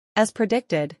As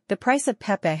predicted, the price of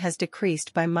Pepe has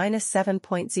decreased by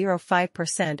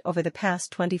 -7.05% over the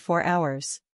past 24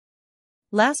 hours.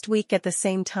 Last week at the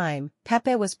same time,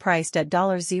 Pepe was priced at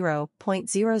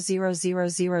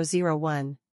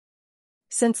 $0.000001.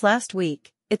 Since last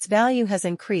week, its value has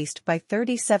increased by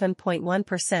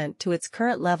 37.1% to its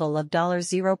current level of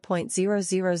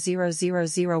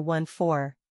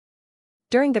 $0.00000014.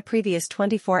 During the previous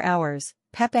 24 hours,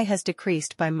 Pepe has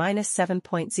decreased by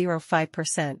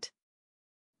 -7.05%.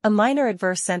 A minor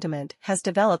adverse sentiment has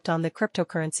developed on the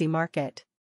cryptocurrency market.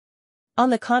 On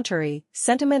the contrary,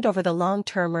 sentiment over the long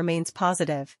term remains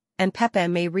positive, and Pepe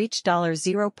may reach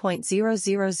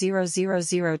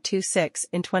 $0.00000026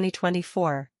 in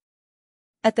 2024.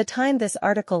 At the time this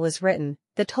article was written,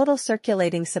 the total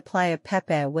circulating supply of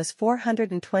Pepe was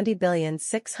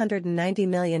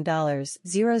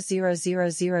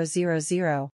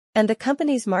 $420,690,000,000, and the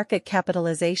company's market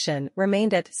capitalization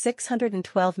remained at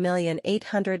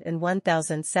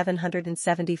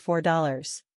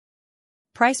 $612,801,774.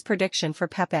 Price prediction for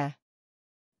Pepe.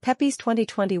 Pepe's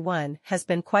 2021 has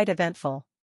been quite eventful.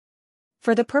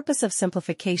 For the purpose of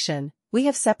simplification, we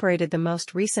have separated the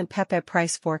most recent Pepe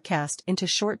price forecast into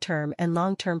short-term and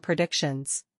long-term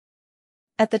predictions.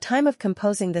 At the time of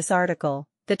composing this article,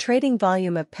 the trading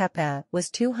volume of Pepe was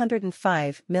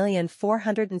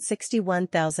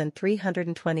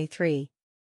 205,461,323.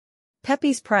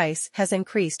 Pepe's price has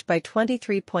increased by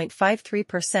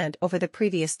 23.53% over the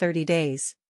previous 30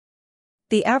 days.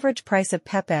 The average price of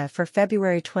Pepe for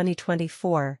February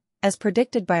 2024, as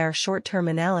predicted by our short-term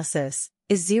analysis,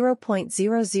 is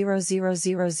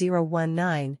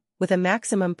 $0.000019, with a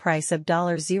maximum price of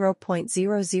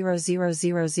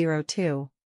 $0.000002.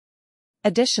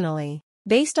 Additionally,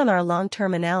 based on our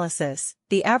long-term analysis,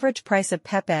 the average price of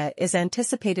Pepe is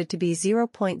anticipated to be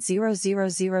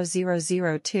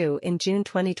 $0.000002 in June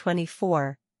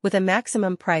 2024, with a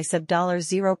maximum price of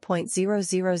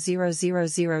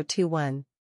 $0.00000021.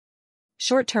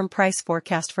 Short-term price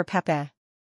forecast for Pepe.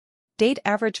 Date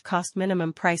average cost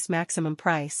minimum price maximum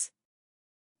price.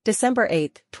 December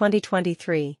 8,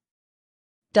 2023.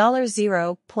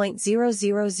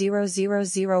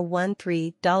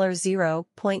 $0.00000013, $0.00000012,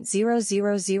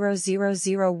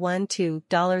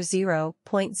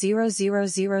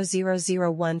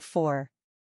 $0.00000014.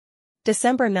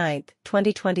 December 9,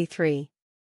 2023.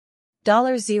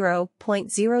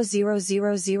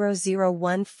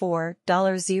 $0.00000014,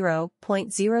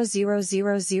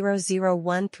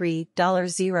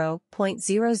 $0.00000013,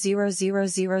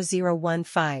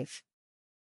 $0.00000015.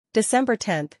 December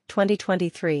 10,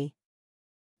 2023.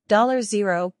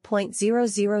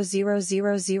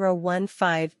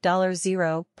 $0.00000015,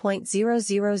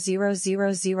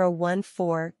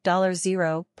 $0.00000014,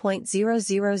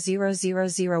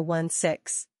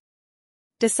 $0.00000016.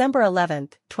 December 11,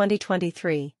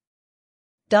 2023.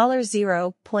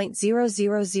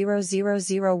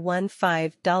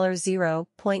 $0.00000015,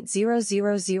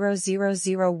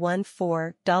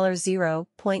 $0.00000014,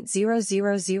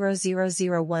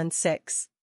 $0.00000016.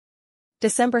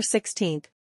 December 16,